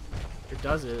 Or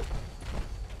does it?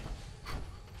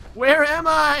 Where am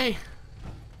I?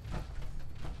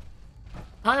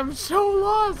 I am so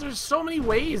lost! There's so many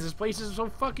ways. This place is so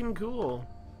fucking cool.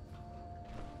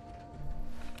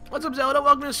 What's up, Zelda?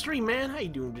 Welcome to the stream, man. How you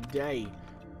doing today?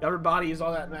 Everybody is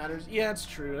all that matters. Yeah, that's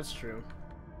true. That's true.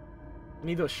 I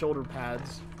need those shoulder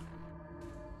pads.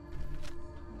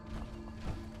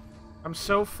 I'm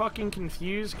so fucking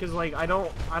confused because, like, I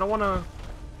don't want to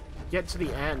get to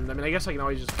the end. I mean, I guess I can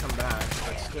always just come back,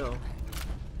 but still.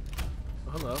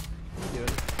 Oh, hello. What are you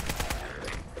doing?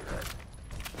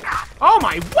 Oh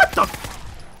my! What the?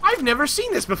 I've never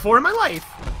seen this before in my life.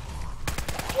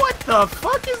 What the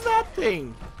fuck is that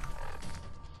thing?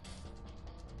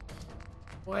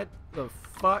 What the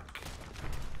fuck?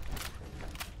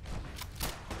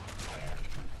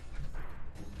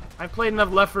 I've played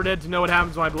enough Left 4 Dead to know what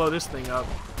happens when I blow this thing up.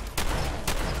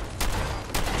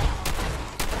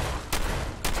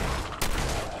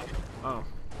 Oh,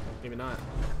 maybe not.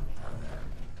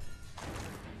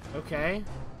 Okay.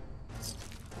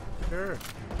 Sure.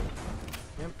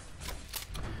 Yep.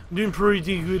 I'm doing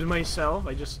pretty good myself.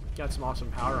 I just got some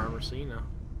awesome power armor, so you know.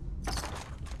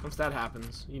 Once that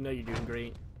happens, you know you're doing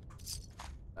great.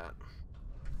 That.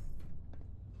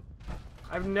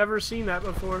 I've never seen that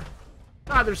before.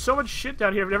 Ah, there's so much shit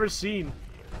down here I've never seen.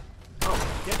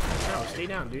 Oh, no, stay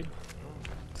down, dude.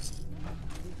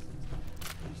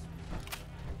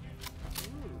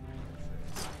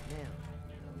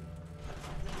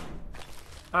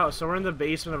 Oh, so we're in the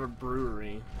basement of a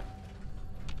brewery.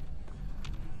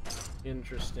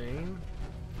 Interesting.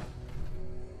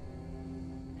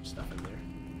 Stuff in there.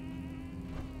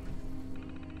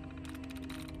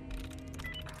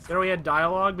 There we had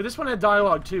dialogue, but this one had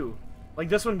dialogue too. Like,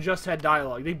 this one just had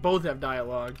dialogue. They both have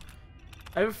dialogue.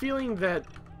 I have a feeling that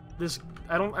this...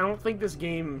 I don't think this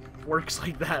game works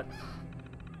like that.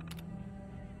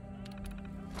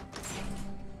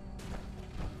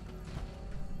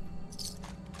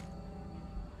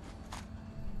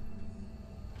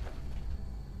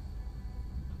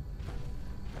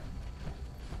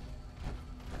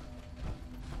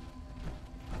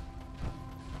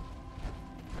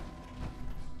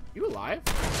 You alive?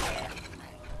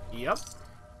 Yep.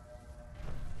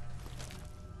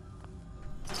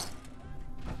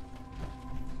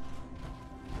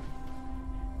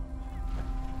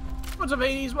 What's up,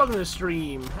 80s? Welcome to the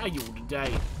stream. How you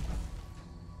today?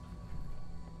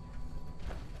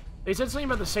 They said something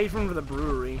about the safe room for the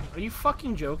brewery. Are you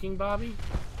fucking joking, Bobby?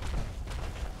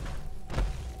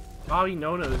 Bobby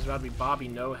No-No is about to be Bobby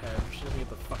No-Head. She doesn't get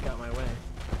the fuck out of my way.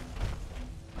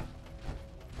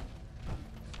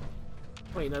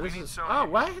 Wait, no, this is... Oh,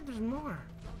 what? There's more.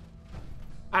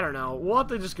 I don't know. We'll have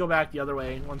to just go back the other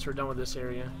way once we're done with this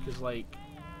area. Because, like...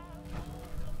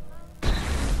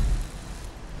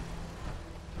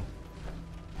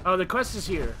 Oh, the quest is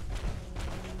here.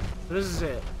 This is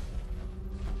it.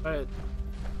 But...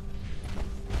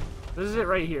 This is it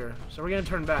right here. So we're gonna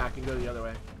turn back and go the other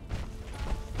way.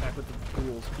 Back with the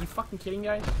ghouls. Are you fucking kidding,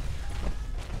 guys?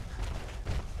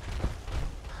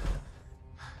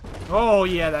 Oh,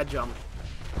 yeah, that jump.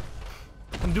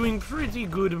 I'm doing pretty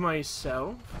good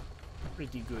myself.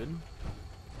 Pretty good.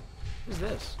 What is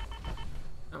this?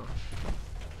 Oh.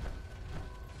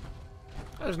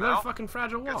 There's no fucking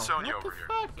fragile wall. What the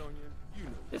fuck?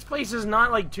 This place is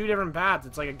not like two different paths.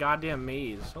 It's like a goddamn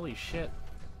maze. Holy shit.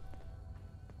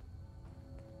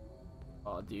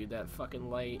 Oh, dude, that fucking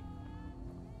light.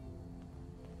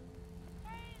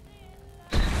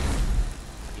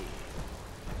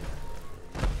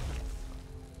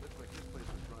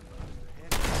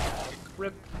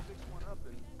 Rip.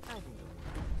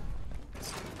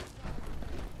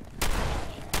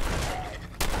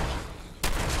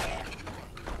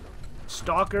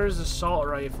 Stalker's assault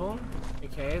rifle.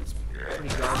 Okay, it's pretty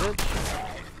garbage.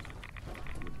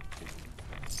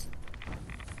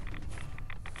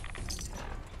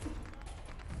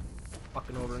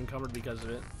 Fucking over encumbered because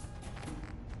of it.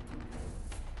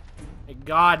 My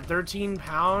God, 13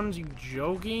 pounds? You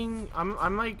joking?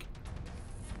 I'm like...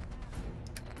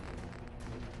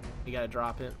 You gotta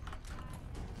drop it.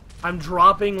 I'm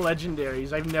dropping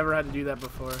legendaries. I've never had to do that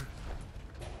before.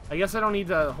 I guess I don't need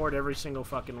to hoard every single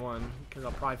fucking one, because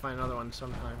I'll probably find another one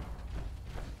sometime.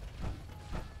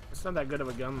 It's not that good of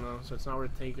a gun, though, so it's not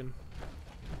worth taking.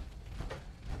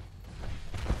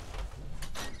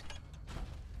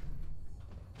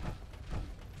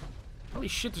 Holy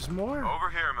shit, there's more! Over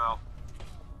here, Mel.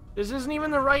 This isn't even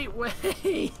the right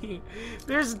way!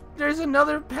 There's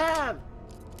another path!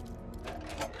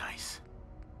 Nice.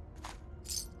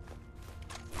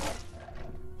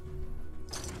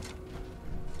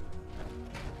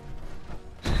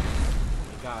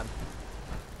 God.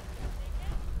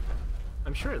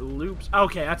 I'm sure it loops.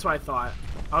 Okay, that's what I thought.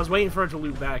 I was waiting for it to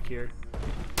loop back here.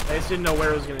 I just didn't know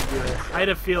where it was going to do it. I had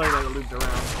a feeling that it looped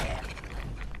around.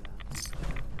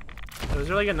 So is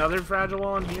there like another fragile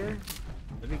wall in here?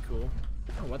 That'd be cool.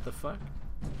 Oh, what the fuck?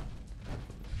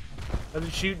 Does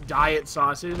it shoot diet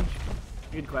sausage?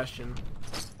 Good question.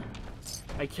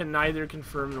 I can neither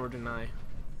confirm nor deny.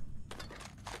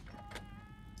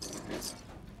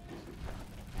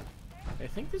 I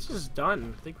think this is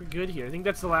done. I think we're good here. I think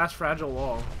that's the last fragile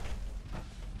wall.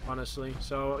 Honestly.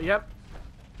 So, yep.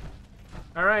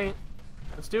 Alright.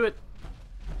 Let's do it.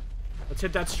 Let's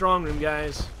hit that strong room,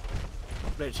 guys.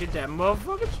 Let's hit that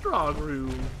motherfucking strong room.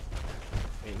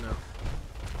 Wait, no.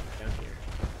 Down here.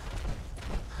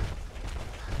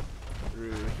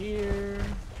 Through here.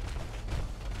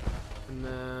 And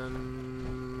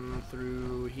then...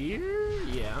 through here?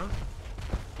 Yeah.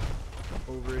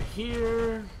 Over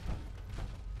here.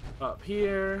 Up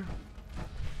here,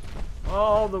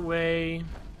 all the way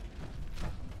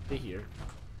to here.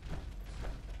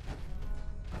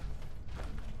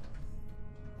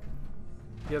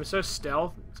 Dude, I'm so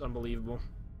stealth, it's unbelievable.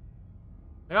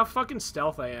 Look how fucking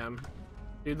stealth I am.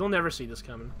 Dude, they'll never see this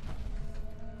coming.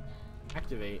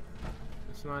 Activate.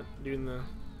 It's not doing the...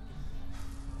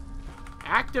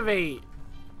 Activate!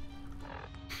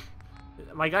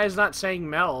 My guy's not saying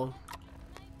Mel.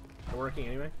 It's working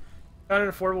anyway. Found an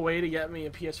affordable way to get me a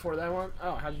PS4 that I want.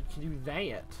 Oh, how did you do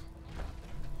that?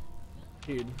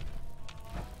 Dude.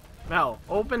 Mel,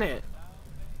 open it.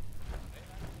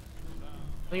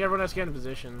 I think everyone has to get in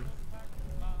position.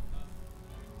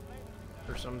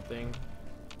 Or something.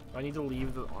 Do I need to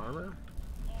leave the armor?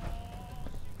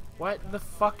 What the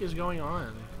fuck is going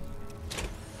on?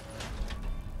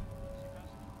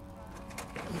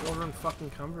 Over in fucking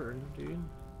Cumberland, dude.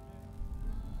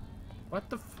 What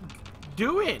the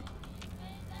do it!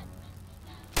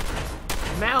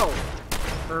 Mel!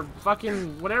 Or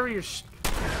fucking whatever you're...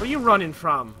 Where are you running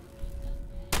from?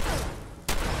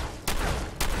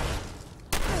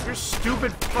 You're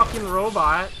stupid fucking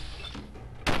robot.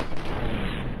 Can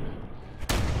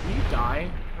you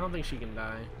die? I don't think she can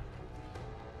die.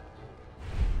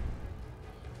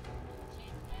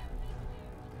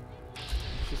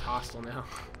 She's hostile now.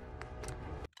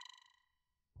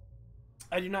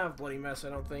 I do not have Bloody Mess, I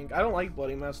don't think. I don't like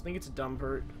Bloody Mess. I think it's a dumb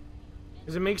perk.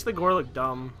 Because it makes the gore look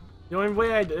dumb. The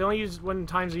only use when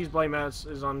times I use Bloody Mess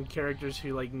is on characters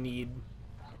who like need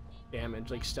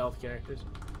damage, like stealth characters.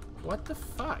 What the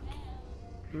fuck?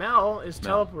 Mel is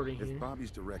teleporting here. If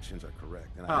Bobby's directions are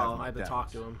correct, and I had to talk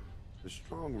to him. The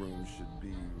strong room should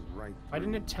be right. Why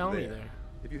didn't it tell me there?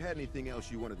 If you had anything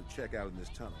else you wanted to check out in this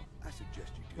tunnel, I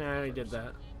suggest you do. Yeah, I already did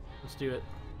that. Let's do it.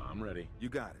 I'm ready. You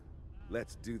got it.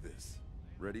 Let's do this.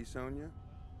 Ready, Sonya?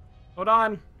 Hold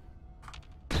on.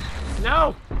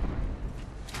 No!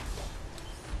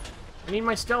 I need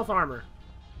my stealth armor.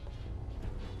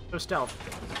 No stealth.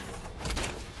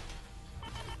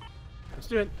 Let's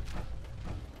do it.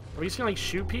 Are we just gonna like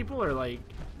shoot people or like...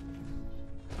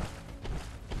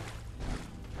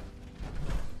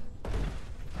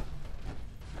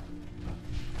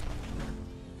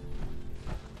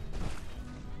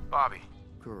 Bobby.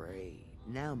 Great.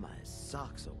 Now my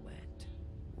socks are wet.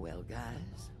 Well,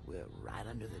 guys, we're right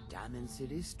under the Diamond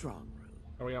City strong room.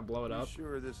 Are we gonna blow it Are you up?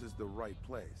 sure this is the right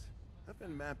place? I've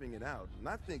been mapping it out, and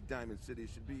I think Diamond City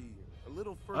should be a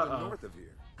little further north of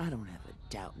here. I don't have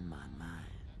a doubt in my mind.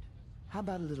 How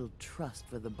about a little trust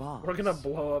for the boss? We're gonna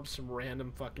blow up some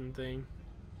random fucking thing.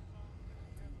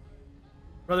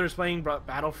 Brother's playing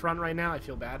Battlefront right now. I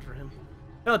feel bad for him.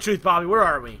 Tell the truth, Bobby. Where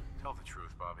are we? Tell the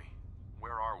truth, Bobby.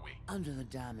 Where are we? Under the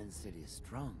Diamond City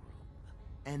strong room.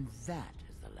 And that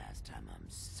is the last time I'm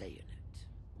saying it.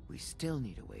 We still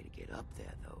need a way to get up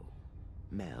there, though.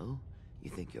 Mel, you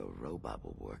think your robot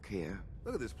will work here?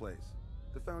 Look at this place.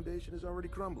 The foundation is already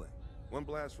crumbling. One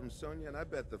blast from Sonya, and I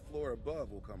bet the floor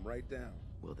above will come right down.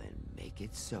 Well, then make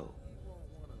it so. You won't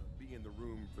want to be in the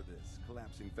room for this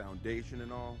collapsing foundation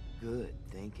and all. Good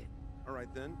thinking. All right,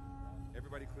 then.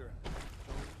 Everybody clear out.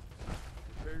 Sonya,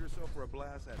 prepare yourself for a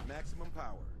blast at maximum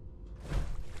power.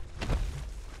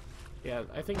 Yeah,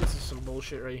 I think this is some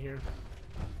bullshit right here.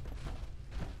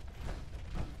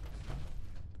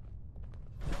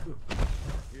 Ooh.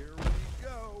 Here we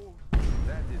go.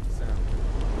 That didn't sound good.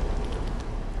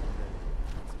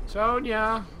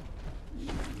 Sonya!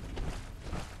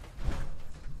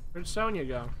 Where'd Sonya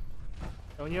go?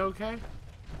 Sonya okay?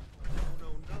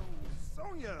 No,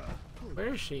 Sonya!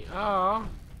 Where is she? Oh.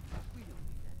 We don't need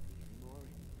that anymore.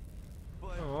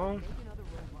 But Oh.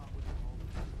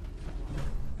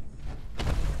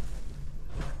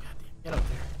 Get up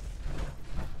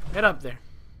there. Get up there.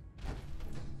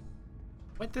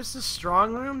 What, this is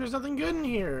strong room? There's nothing good in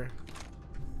here.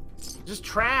 Just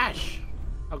trash.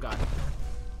 Oh god.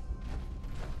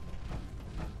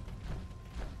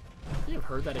 You've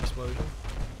heard that explosion.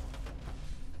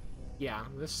 Yeah,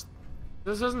 this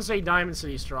doesn't say Diamond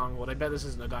City Stronghold. I bet this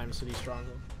isn't a Diamond City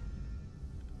Stronghold.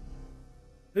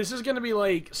 This is gonna be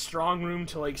like strong room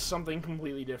to like something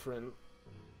completely different.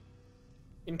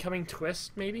 Incoming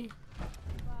twist, maybe?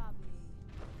 Bobby,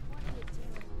 what are you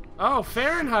doing? Oh,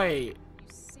 Fahrenheit! You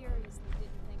seriously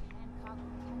didn't think Hancock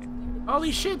would catch wind of Holy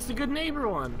this shit, it's the Good Neighbor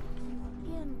one.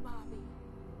 again, Bobby?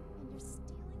 And you're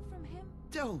stealing from him?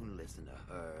 Don't listen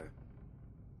to her.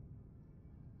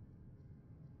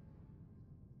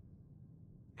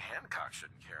 Hancock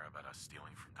shouldn't care about us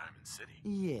stealing from Diamond City.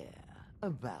 Yeah,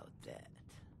 about that.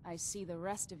 I see the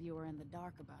rest of you are in the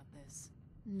dark about this.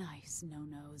 Nice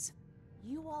no-nos.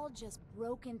 You all just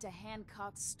broke into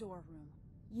Hancock's storeroom.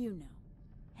 You know,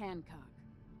 Hancock,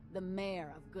 the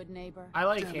mayor of Good Neighbor. I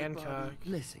like Damn it, Hancock. Bobby.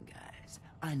 Listen, guys,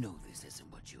 I know this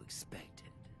isn't what you expected,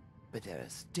 but there are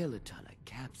still a ton of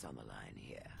caps on the line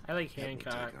here. I like Let me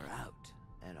Hancock. take her out,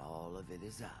 and all of it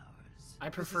is ours. I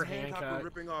prefer this is Hancock Hancock. we're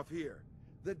ripping off here.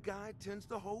 The guy tends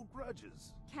to hold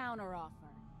grudges. Counteroffer.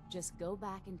 Just go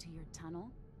back into your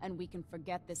tunnel, and we can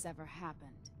forget this ever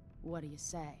happened. What do you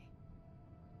say?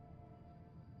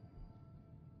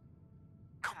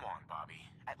 Come on, Bobby.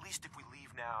 At least if we leave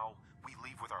now, we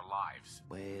leave with our lives.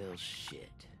 Well,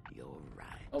 shit, you're right.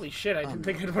 Holy shit, I I'm didn't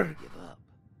think not I'd gonna work. give up,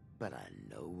 but I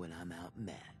know when I'm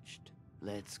outmatched.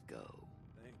 Let's go.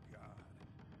 Thank God.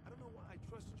 I don't know why I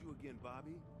trusted you again,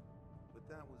 Bobby, but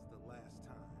that was the last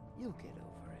time. You'll get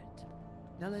over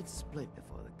it. Now let's split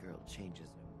before the girl changes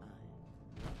her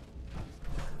mind.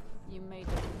 You made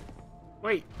it.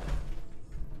 Wait.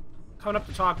 Coming up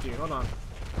to talk to you. Hold on.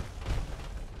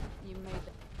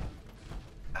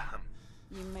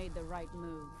 You made the right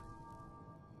move.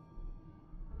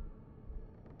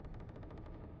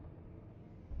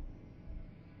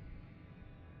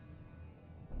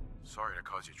 Sorry to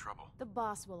cause you trouble. The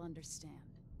boss will understand.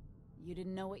 You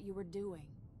didn't know what you were doing.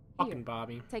 Fucking Here,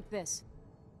 Bobby. take this.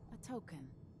 A token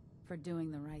for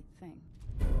doing the right thing.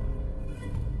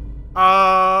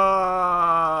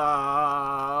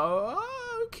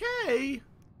 Okay.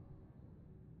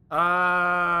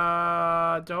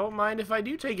 Don't mind if I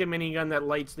do take a minigun that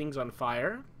lights things on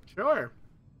fire. Sure.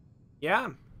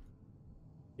 Yeah.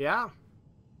 Yeah.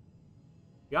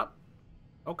 Yep.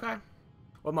 Okay.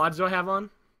 What mods do I have on?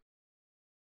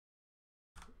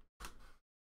 There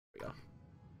we go.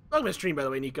 Welcome to the stream, by the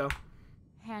way, Nico.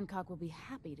 Hancock will be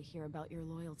happy to hear about your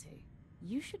loyalty.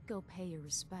 You should go pay your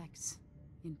respects.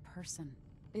 In person.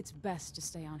 It's best to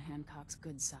stay on Hancock's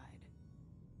good side.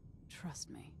 Trust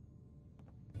me.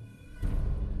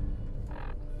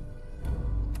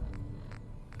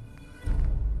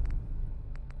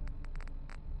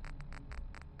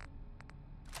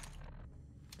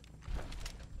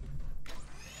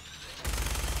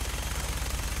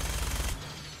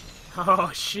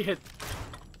 Oh, shit.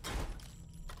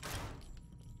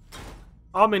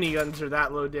 All miniguns are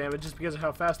that low damage just because of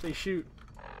how fast they shoot.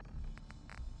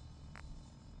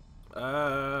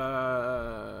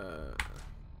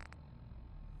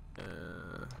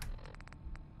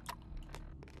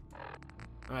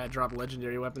 I drop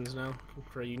legendary weapons now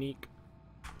for a unique.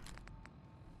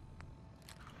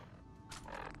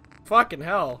 Fucking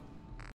hell.